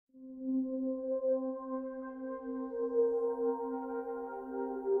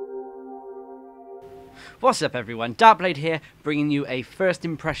What's up everyone, Darcblade here, bringing you a first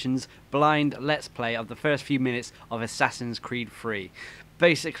impressions blind let's play of the first few minutes of Assassin's Creed 3.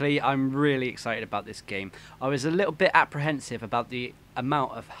 Basically, I'm really excited about this game. I was a little bit apprehensive about the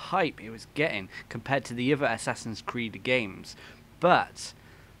amount of hype it was getting compared to the other Assassin's Creed games. But,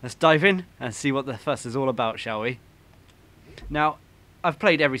 let's dive in and see what the fuss is all about, shall we? Now, I've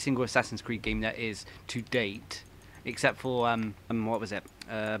played every single Assassin's Creed game there is to date, except for, what was it?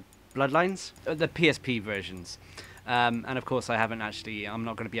 Bloodlines? The PSP versions. And of course I haven't actually, I'm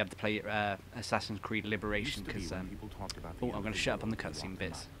not going to be able to play Assassin's Creed Liberation because, I'm going to shut up on the cutscene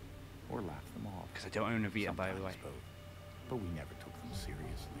bits. Or laugh them off. Because I don't own a Vita, by the way. But we never took them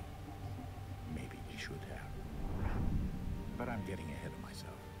seriously. Maybe we should have. But I'm getting ahead of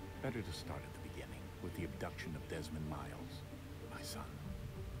myself. Better to start at the beginning, with the abduction of Desmond Miles, my son.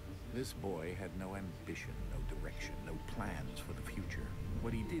 This boy had no ambition, no direction, no plans for the future.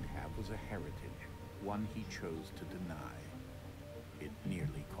 What he did have was a heritage, one he chose to deny. It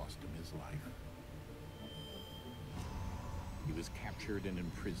nearly cost him his life. He was captured and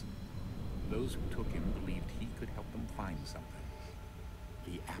imprisoned. Those who took him believed he could help them find something.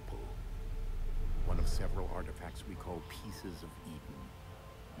 The apple. One of several artifacts we call pieces of Eden.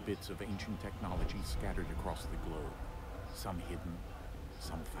 Bits of ancient technology scattered across the globe. Some hidden,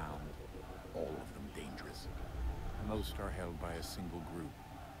 some found, all of them dangerous. Most are held by a single group,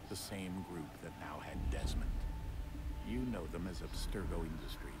 the same group that now had Desmond. You know them as Abstergo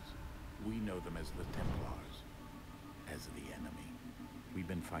Industries. We know them as the Templars, as the enemy. We've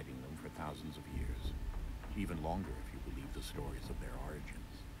been fighting them for thousands of years, even longer if you believe the stories of their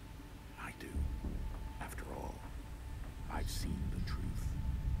origins. I do. After all, I've seen the truth.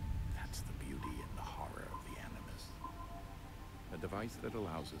 That's the beauty and the horror of the Animus. A device that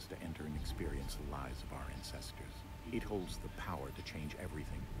allows us to enter and experience the lives of our ancestors. It holds the power to change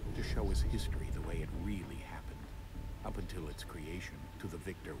everything, to show us history the way it really happened. Up until its creation, to the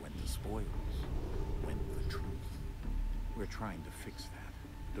victor went the spoils, went the truth. We're trying to fix that,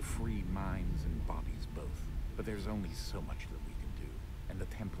 to free minds and bodies both. But there's only so much that we can do, and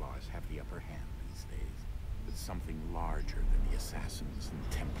the Templars have the upper hand these days. But something larger than the Assassins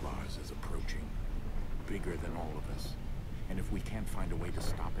and Templars is approaching, bigger than all of us. And if we can't find a way to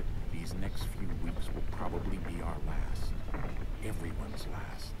stop it, these next few weeks will probably be our last. Everyone's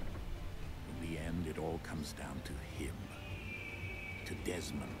last. In the end, it all comes down to him. To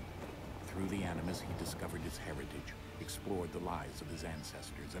Desmond. Through the Animus, he discovered his heritage, explored the lives of his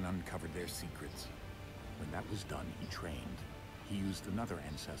ancestors, and uncovered their secrets. When that was done, he trained. He used another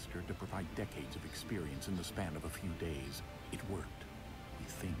ancestor to provide decades of experience in the span of a few days. It worked. We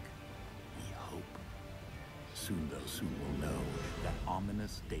think. We hope. Soon, though, soon we'll know. That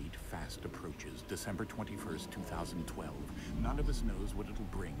ominous date fast approaches, December 21st, 2012. None of us knows what it'll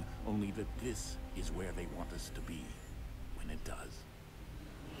bring, only that this is where they want us to be, when it does.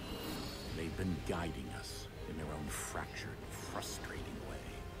 They've been guiding us in their own fractured, frustrating way.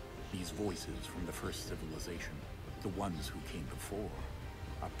 These voices from the first civilization, the ones who came before,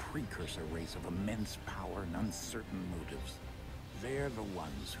 a precursor race of immense power and uncertain motives. They're the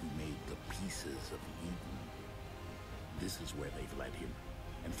ones who made the pieces of Eden. This is where they've led him,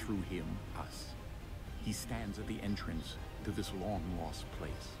 and through him, us. He stands at the entrance to this long-lost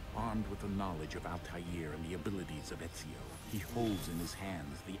place, armed with the knowledge of Altair and the abilities of Ezio. He holds in his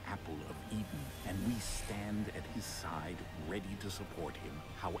hands the apple of Eden, and we stand at his side, ready to support him,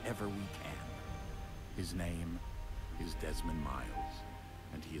 however we can. His name is Desmond Miles,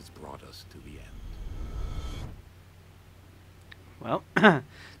 and he has brought us to the end. Well,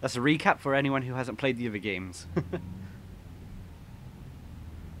 that's a recap for anyone who hasn't played the other games.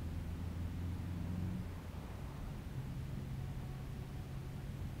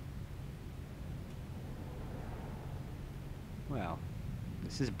 Well,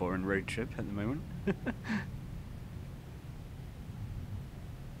 this is a boring road trip at the moment.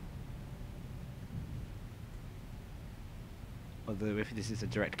 Although if this is a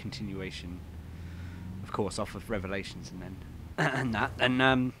direct continuation, of course, off of Revelations and then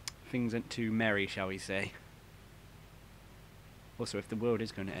then things went to merry, shall we say. Also, if the world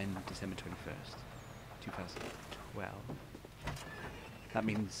is going to end December 21st, 2012, that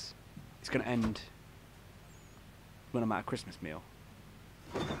means it's going to end when I'm at a Christmas meal.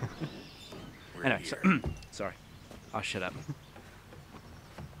 Anyway, sorry. I'll shut up.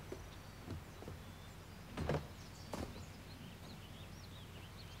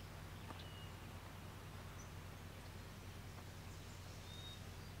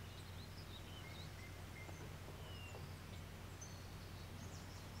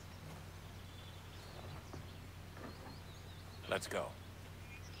 Let's go.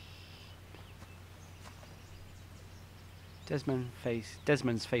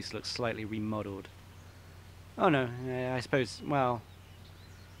 Desmond's face looks slightly remodeled. Oh no, I suppose. Well,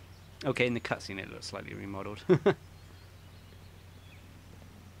 okay, in the cutscene it looks slightly remodeled.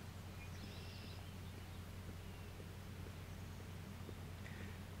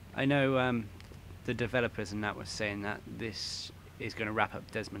 I know the developers and that was saying that this is going to wrap up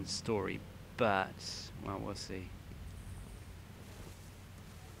Desmond's story, but well, we'll see.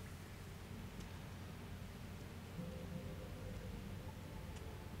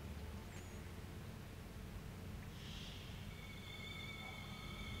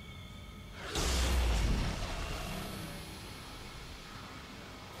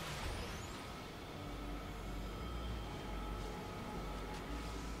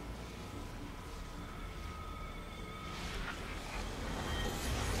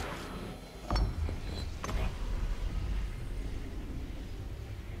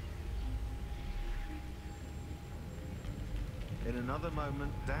 In another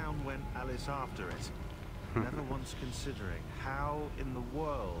moment, down went Alice after it, never once considering how in the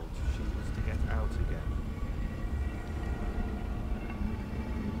world she was to get out again.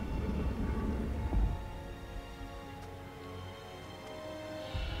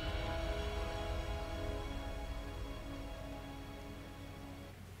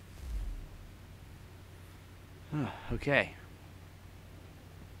 Okay.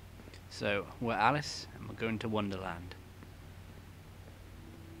 So, we're Alice, and we're going to Wonderland.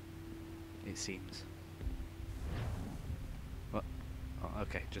 It seems. What? Oh,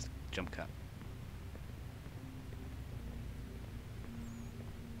 okay, just jump cut.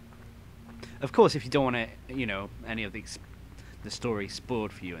 Of course, if you don't want to, you know, any of the story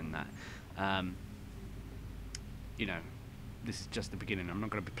spoiled for you in that, you know, this is just the beginning. I'm not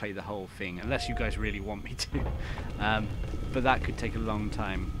going to play the whole thing unless you guys really want me to. But that could take a long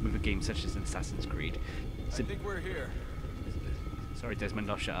time with a game such as Assassin's Creed. I think we're here. Sorry, Desmond,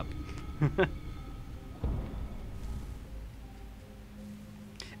 I'll shut up.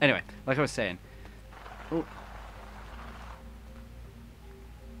 Anyway, like I was saying,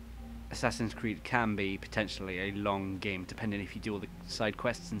 Assassin's Creed can be potentially a long game, depending if you do all the side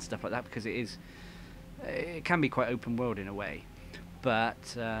quests and stuff like that, because it can be quite open world in a way.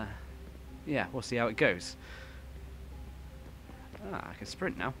 But yeah, we'll see how it goes. I can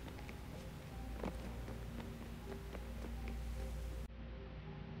sprint now.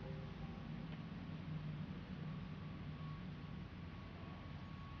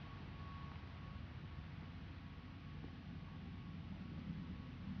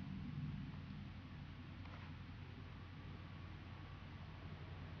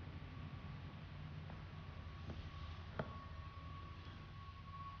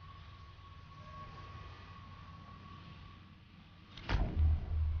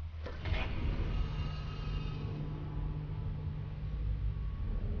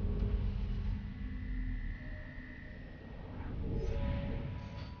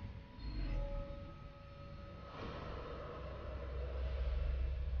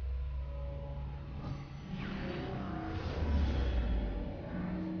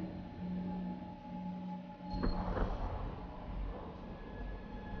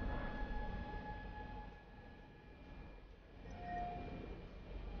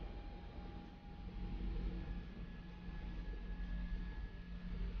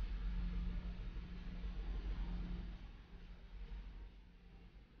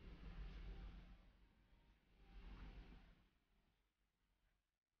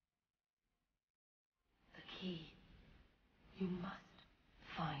 Key. You must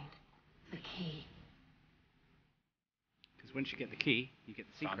find the key. Because once you get the key, you get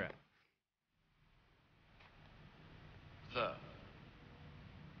the secret. The.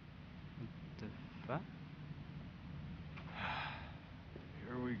 The fuck?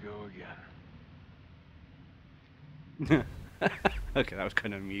 Here we go again. Okay, that was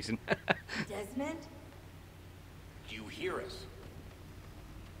kind of amusing. Desmond? Do you hear us?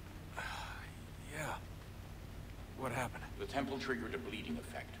 Yeah. What happened? The temple triggered a bleeding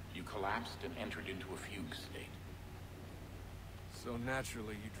effect. You collapsed and entered into a fugue state. So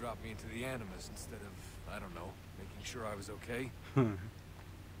naturally, you dropped me into the Animus instead of, I don't know, making sure I was okay? You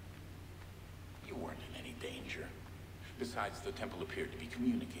weren't in any danger. Besides, the temple appeared to be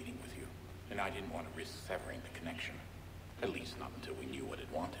communicating with you, and I didn't want to risk severing the connection. At least not until we knew what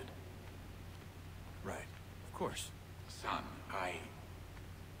it wanted. Right. Of course. Son,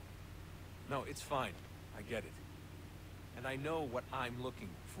 No, it's fine. I get it. And I know what I'm looking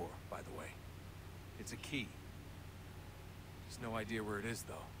for, by the way. It's a key. Just no idea where it is,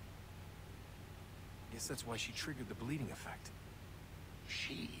 though. Guess that's why she triggered the bleeding effect.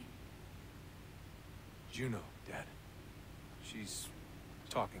 She? Juno, Dad. She's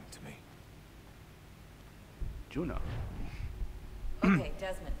talking to me. Juno. Okay,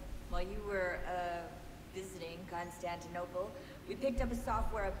 Desmond. While you were, visiting Constantinople, we picked up a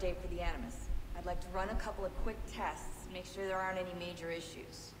software update for the Animus. I'd like to run a couple of quick tests, make sure there aren't any major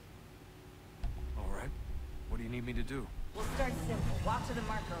issues. All right. What do you need me to do? We'll start simple. Walk to the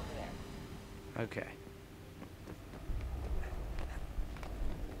marker over there. Okay.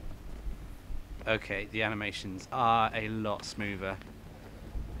 Okay, the animations are a lot smoother.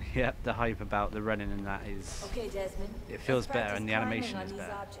 Yep, the hype about the running and that is... Okay, Desmond. It feels let's better and the practice animation climbing is on these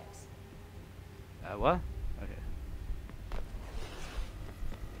better. objects. What? Okay.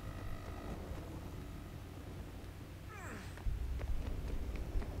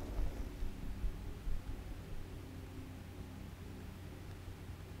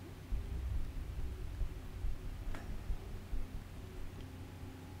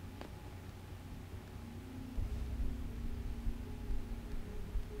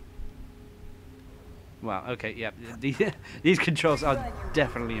 Wow, okay, yeah, these controls are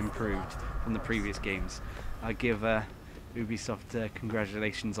definitely improved from the previous games. I give Ubisoft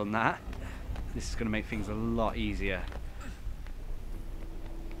congratulations on that. This is going to make things a lot easier.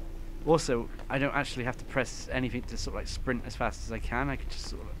 Also, I don't actually have to press anything to sort of like sprint as fast as I can. I can just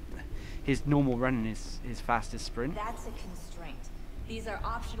sort of... His normal running is his fastest sprint. That's a constraint. These are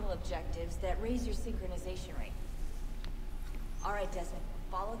optional objectives that raise your synchronization rate. All right, Desmond.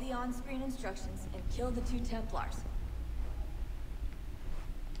 Follow the on-screen instructions and kill the 2 Templars.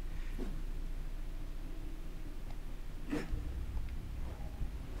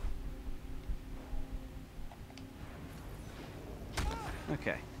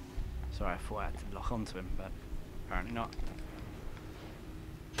 Okay. Sorry, I thought I had to lock onto him, but apparently not.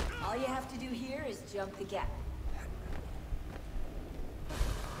 All you have to do here is jump the gap.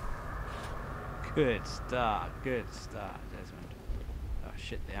 Good start, Desmond. Oh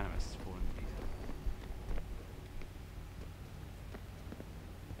shit, the Animus is falling to pieces.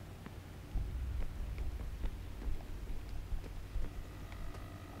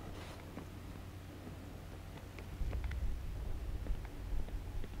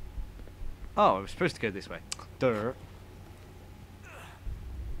 Oh, I was supposed to go this way. Duh.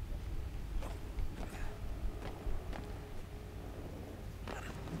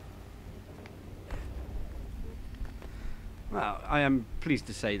 Well, I am pleased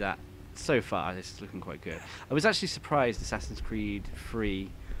to say that so far this is looking quite good. I was actually surprised Assassin's Creed 3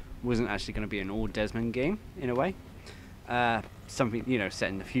 wasn't actually going to be an all Desmond game, in a way. Something, you know, set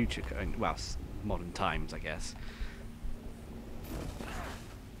in the future, well, modern times, I guess.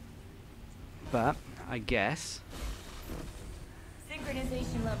 But, I guess...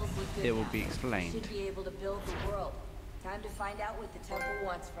 Synchronization levels look good it will now. be explained. You should be able to build the world. Time to find out what the temple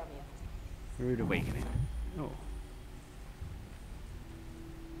wants from you. Rude Awakening. Oh.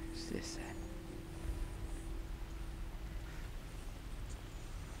 What's this then?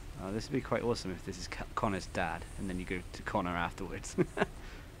 Oh, this would be quite awesome if this is Connor's dad, and then you go to Connor afterwards.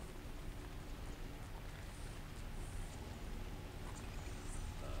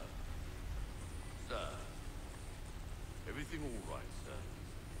 Sir, everything all right,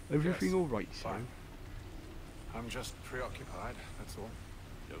 sir? Everything Yes, all right, sir? fine. I'm just preoccupied, that's all.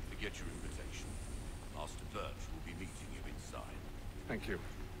 Don't forget your invitation. Master Birch will be meeting you inside. Thank you.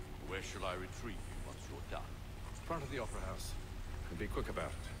 Where shall I retrieve you once you're done? Front of the Opera House. And be quick about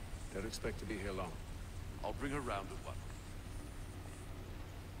it. Don't expect to be here long. I'll bring her round at once.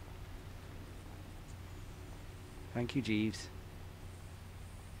 Thank you, Jeeves.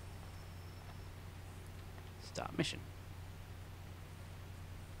 Start mission.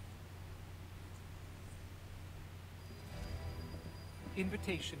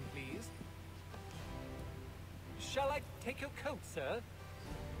 Invitation, please. Shall I take your coat, sir?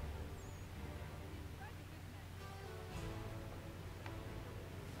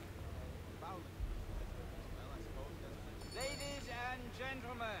 Ladies and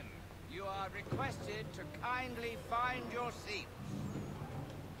gentlemen, you are requested to kindly find your seats.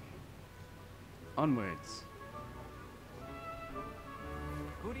 Onwards.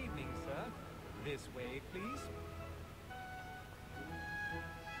 Good evening, sir. This way, please.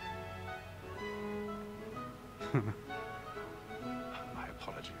 My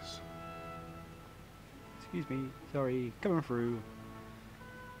apologies. Excuse me, sorry, coming through.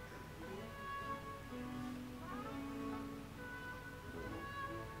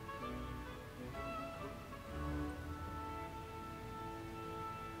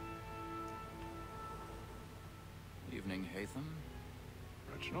 Evening, Hatham.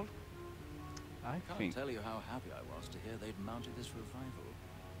 Reginald? I Can't think tell you how happy I was to hear they'd mounted this revival.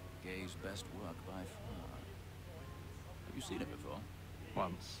 Gay's best work by far. Have you you seen it before?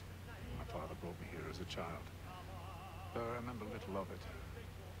 Once. My father brought me here as a child. Though I remember little of it.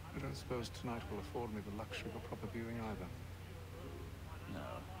 I don't suppose tonight will afford me the luxury of a proper viewing either. No,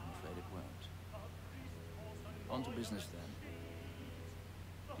 I'm afraid it won't. On to business then.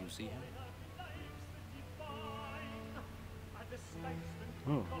 Do you see him?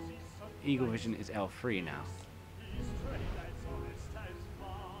 Oh, Eagle Vision is L3 now.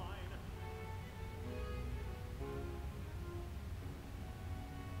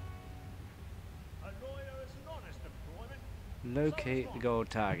 Locate the gold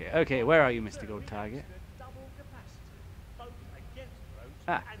target. Okay, where are you, Mr. Gold Target?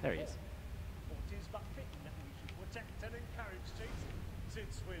 Ah, there he is.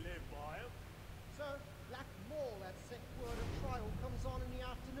 Since we live by 'em. Sir, Black Mall, that sick word of trial comes on in the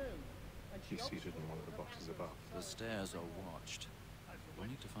afternoon. And He's seated in one of the boxes above. The stairs are watched. We'll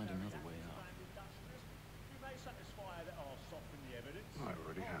need to find another way up. You may satisfy that I'll soften the evidence. I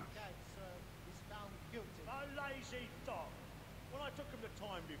already have. Okay, sir, he's found guilty. A lazy dog. When I took him the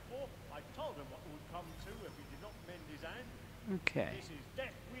time before, I told him what would come to if he did not mend his hand. Okay. This is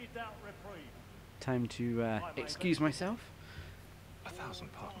death without reprieve. Time to excuse myself.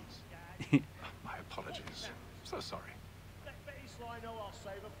 1,000 pardons. My apologies. So sorry. Let Betty Sly know I'll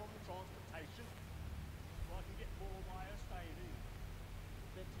save her from the transportation. So I can get more of my staying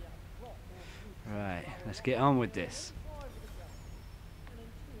in. Right, let's get on with this.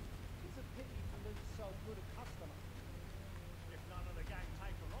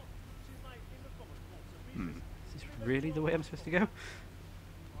 Is this really the way I'm supposed to go?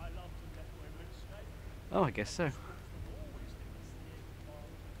 Oh, I guess so.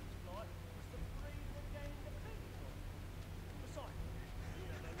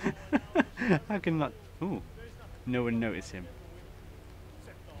 How can not? Ooh, no one notice him.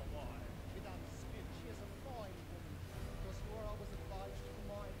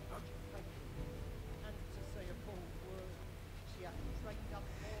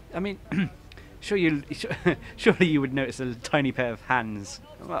 I mean, surely you would notice a tiny pair of hands.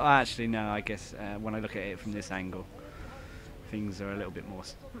 Well, actually, no. I guess when I look at it from this angle, things are a little bit more.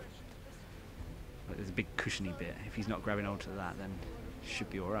 Like there's a big cushiony bit. If he's not grabbing onto that, then should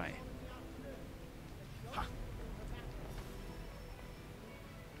be all right.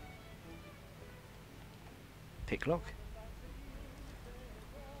 Picklock.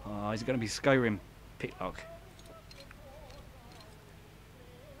 Oh, is it going to be Skyrim picklock?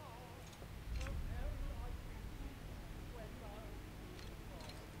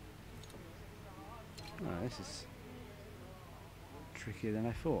 Oh, this is trickier than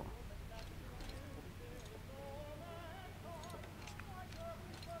I thought.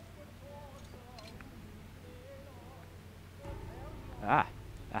 Ah,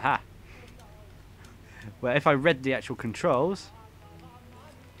 aha. Well, if I read the actual controls,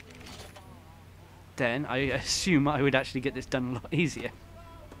 then I assume I would actually get this done a lot easier.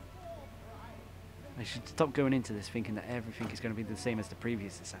 I should stop going into this thinking that everything is going to be the same as the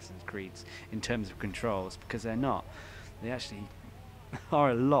previous Assassin's Creeds in terms of controls, because they're not. They actually are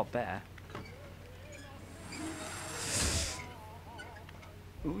a lot better.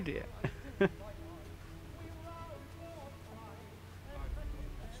 Oh dear.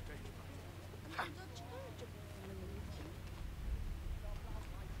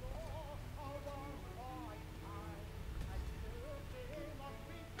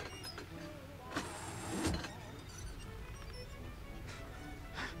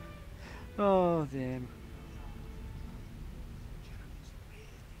 Oh, damn.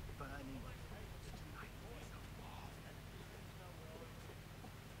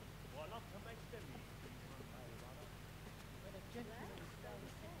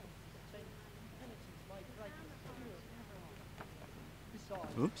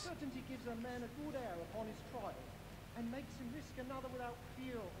 Oops. Certainty gives a man a good air upon his trial and makes him risk another without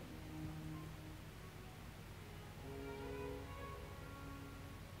fear.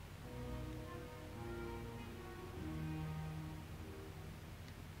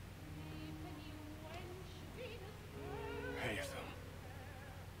 Haytham.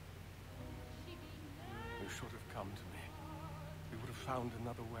 You should have come to me. We would have found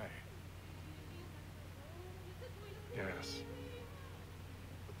another way. Yes.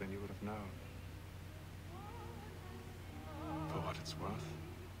 But then you would have known. For what it's worth,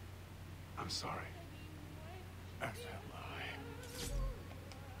 I'm sorry. As am I.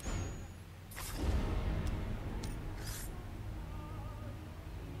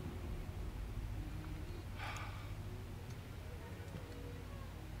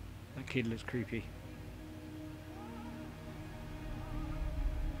 That kid looks creepy.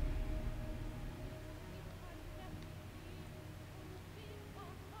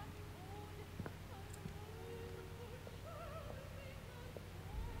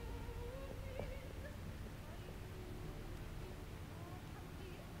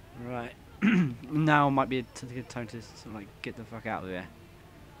 now might be a good time to sort of, like, get the fuck out of here.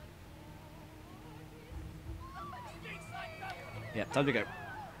 Yeah, time to go.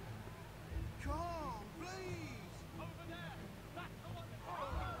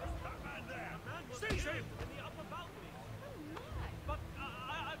 Seize him! In the upper balcony. But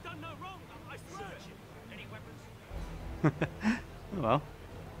I've done no wrong. I swear. Any weapons? Oh well.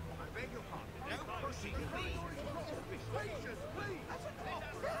 I beg your pardon. No pushing, please.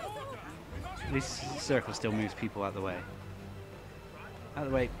 At least the circle still moves people out of the way. Out of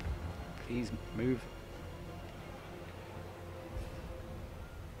the way. Please move.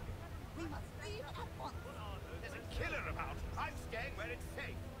 We must leave at once. There's a killer about. I'm staying where it's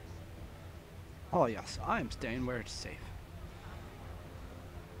safe. Oh yes, I am staying where it's safe.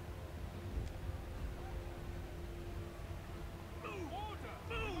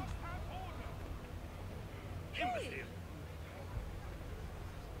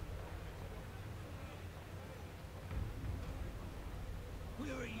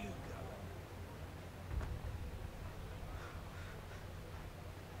 Where are you going?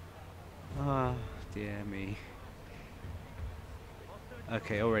 Ah, dear me.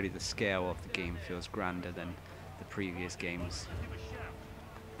 Okay, already the scale of the game feels grander than the previous games.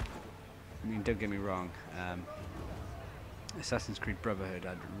 I mean, don't get me wrong. Assassin's Creed Brotherhood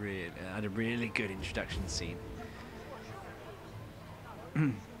had a really good introduction scene.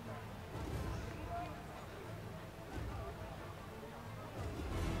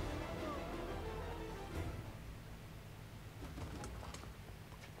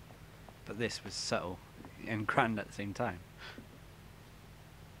 But this was subtle and grand at the same time.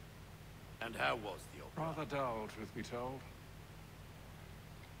 And how was the opera? Rather dull, truth be told.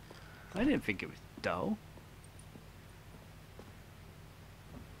 I didn't think it was dull.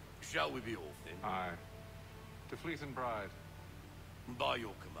 Shall we be off then? Aye. To Fleet and Bride. By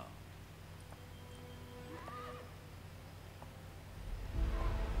your command.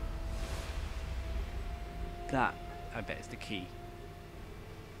 That, I bet, is the key.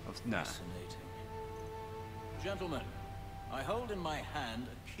 No. Fascinating. Gentlemen, I hold in my hand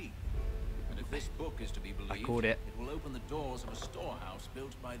a key. And if this book is to be believed, called it. It will open the doors of a storehouse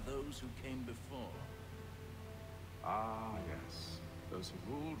built by those who came before. Ah, yes. Those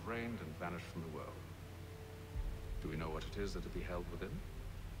who ruled, reigned, and vanished from the world. Do we know what it is that will be held within?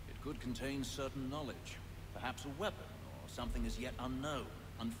 It could contain certain knowledge. Perhaps a weapon, or something as yet unknown,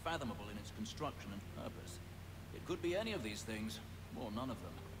 unfathomable in its construction and purpose. It could be any of these things, or none of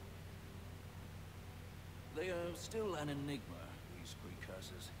them. They are still an enigma, these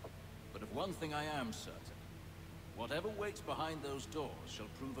precursors. But of one thing I am certain. Whatever waits behind those doors shall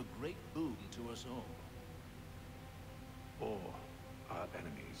prove a great boon to us all. Or our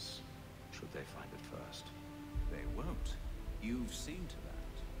enemies, should they find it first. They won't. You've seen to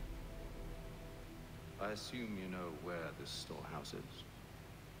that. I assume you know where this storehouse is.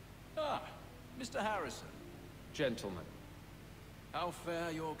 Ah, Mr. Harrison. Gentlemen, How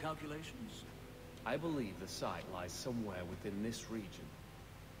fair your calculations? I believe the site lies somewhere within this region.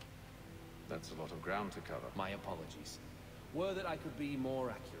 That's a lot of ground to cover. My apologies. Were that I could be more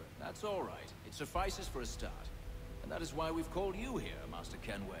accurate. That's all right. It suffices for a start. And that is why we've called you here, Master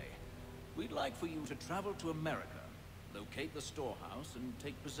Kenway. We'd like for you to travel to America, locate the storehouse, and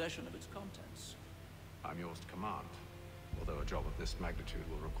take possession of its contents. I'm yours to command, although a job of this magnitude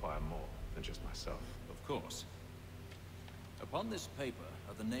will require more than just myself. Of course. Upon this paper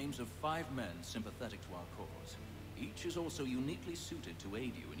are the names of 5 men sympathetic to our cause. Each is also uniquely suited to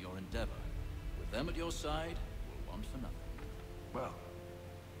aid you in your endeavor. With them at your side, we'll want for nothing. Well,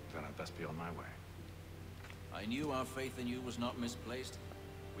 then I'd best be on my way. I knew our faith in you was not misplaced.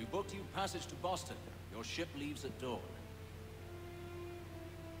 We booked you passage to Boston. Your ship leaves at dawn.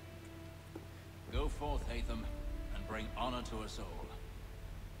 Go forth, Hatham, and bring honor to us all.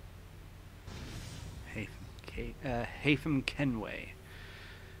 Hatham Kenway.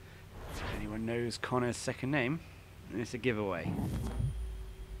 If anyone knows Connor's second name, it's a giveaway.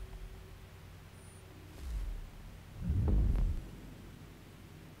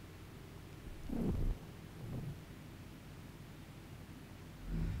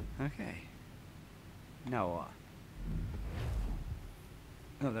 Okay. Now what?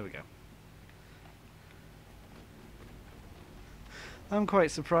 Oh, there we go. I'm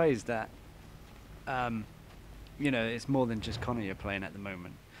quite surprised that, you know, it's more than just Connor you're playing at the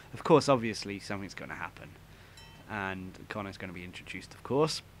moment. Of course, obviously, something's going to happen. And Connor's going to be introduced, of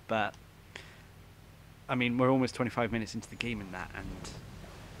course. But, I mean, we're almost 25 minutes into the game in that. And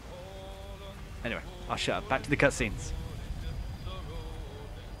anyway, I'll shut up. Back to the cutscenes.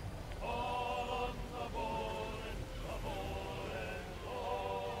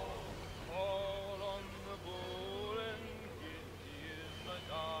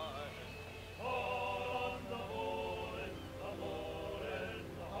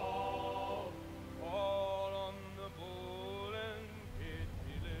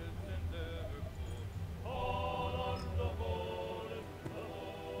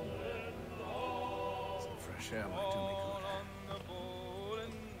 fresh air might do me good.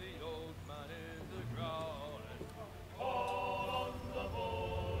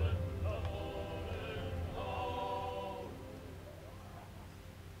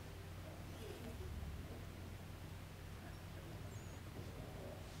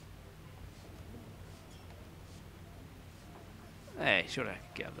 Hey, sure I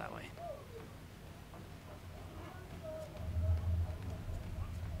could get up that way.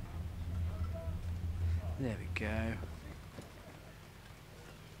 There we go.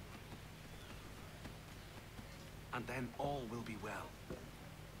 And then all will be well.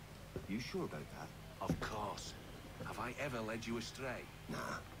 You sure about that? Of course. Have I ever led you astray? Nah.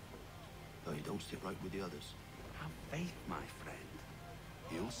 No, you don't stick right with the others. Have faith, my friend.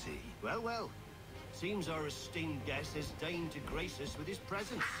 You'll see. Well, well. Seems our esteemed guest has deigned to grace us with his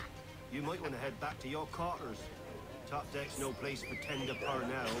presence. You might want to head back to your quarters. Top deck's no place for tender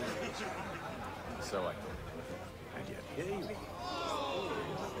parnell. So I thought. And yet here you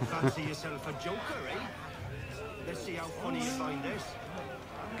are. Fancy yourself a joker, eh? Let's see how funny you find this.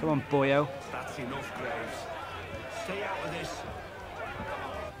 Come on, boyo. That's enough, Graves. Stay out of this.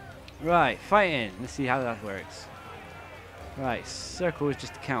 Right, fighting. Let's see how that works. Right, circle is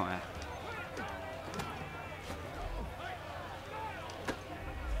just a counter.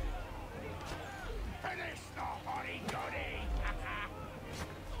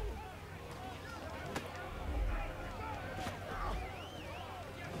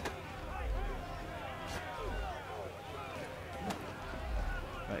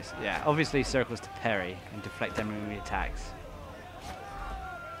 Right, so yeah, obviously circles to parry and deflect enemy attacks.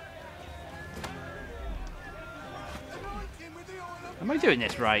 Am I doing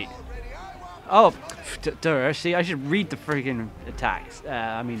this right? Oh, duh. See, I should read the friggin' attacks.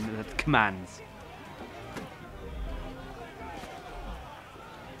 I mean, the commands.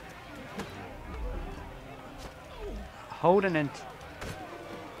 Hold and enter.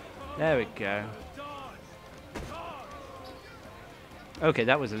 There we go. Okay,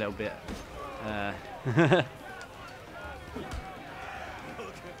 that was a little bit.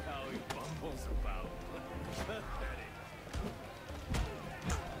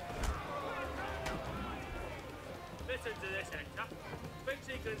 Listen to this, Hector. Thinks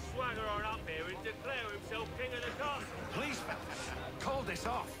he can swagger on up here and declare himself king of the castle. Please, call this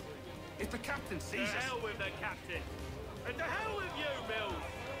off. If the captain sees To us... hell with the captain. And to hell with you, Mills.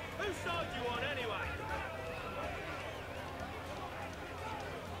 Whose side you on anyway?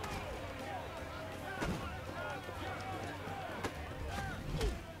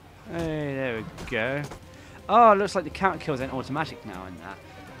 Hey, there we go. Oh, it looks like the counter kills are automatic now in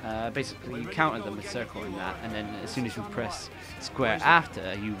that. Basically, you counter them with circle in that, and then as soon as you press square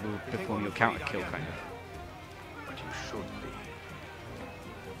after, you will perform your counter kill, kind of. But you should be.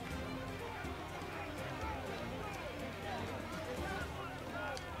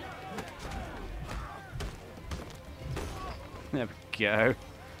 There we go.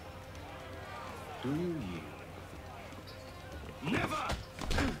 Do you yield? Never!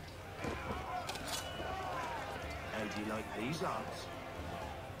 How do you like these odds?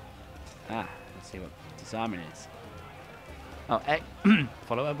 Ah, let's see what disarming is. Oh, X.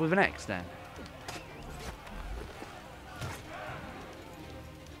 Follow up with an X then.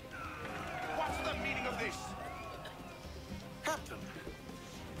 What's the meaning of this? Captain!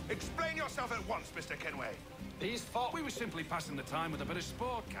 Explain yourself at once, Mr. Kenway. He's thought we were simply passing the time with a bit of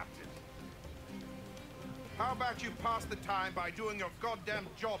sport, Captain. How about you pass the time by doing your goddamn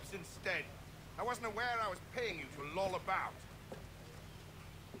jobs instead? I wasn't aware I was paying you to loll about.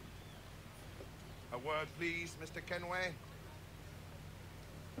 A word, please, Mr. Kenway.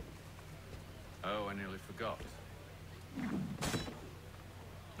 Oh, I nearly forgot.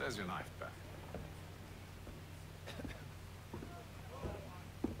 There's your knife back.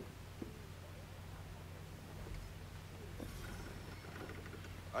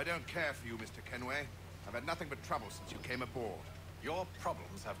 I don't care for you, Mr. Kenway. I've had nothing but trouble since you came aboard. Your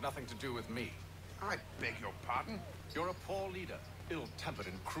problems have nothing to do with me. I beg your pardon? You're a poor leader, ill-tempered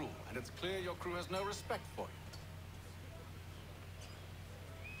and cruel, and it's clear your crew has no respect for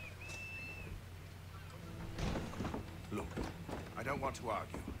you. Look, I don't want to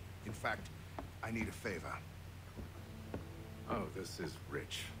argue. In fact, I need a favor. Oh, this is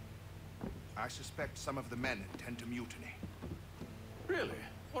rich. I suspect some of the men intend to mutiny. Really?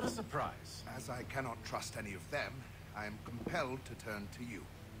 What a surprise. As I cannot trust any of them, I am compelled to turn to you.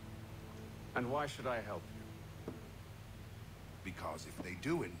 And why should I help you? Because if they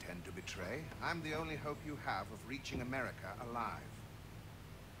do intend to betray, I'm the only hope you have of reaching America alive.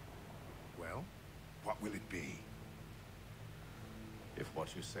 Well, what will it be? If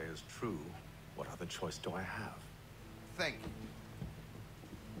what you say is true, What other choice do I have? Thank you.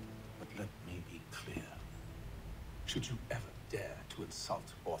 But let me be clear. Should you ever dare to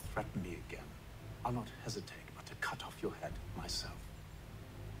insult or threaten me again, I'll not hesitate but to cut off your head myself.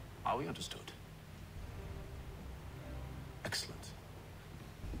 Are we understood? Excellent.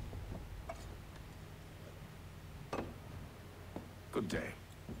 Good day.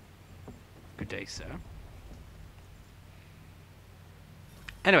 Good day, sir.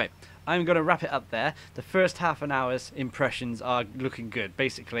 Anyway, I'm going to wrap it up there. The first half an hour's impressions are looking good.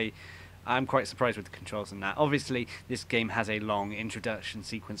 Basically, I'm quite surprised with the controls and that. Obviously, this game has a long introduction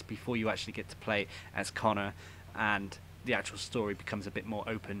sequence before you actually get to play as Connor, and the actual story becomes a bit more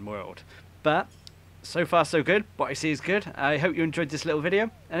open world. But so far so good. What I see is good. I hope you enjoyed this little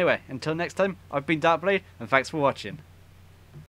video. Anyway, until next time, I've been Darcblade, and thanks for watching.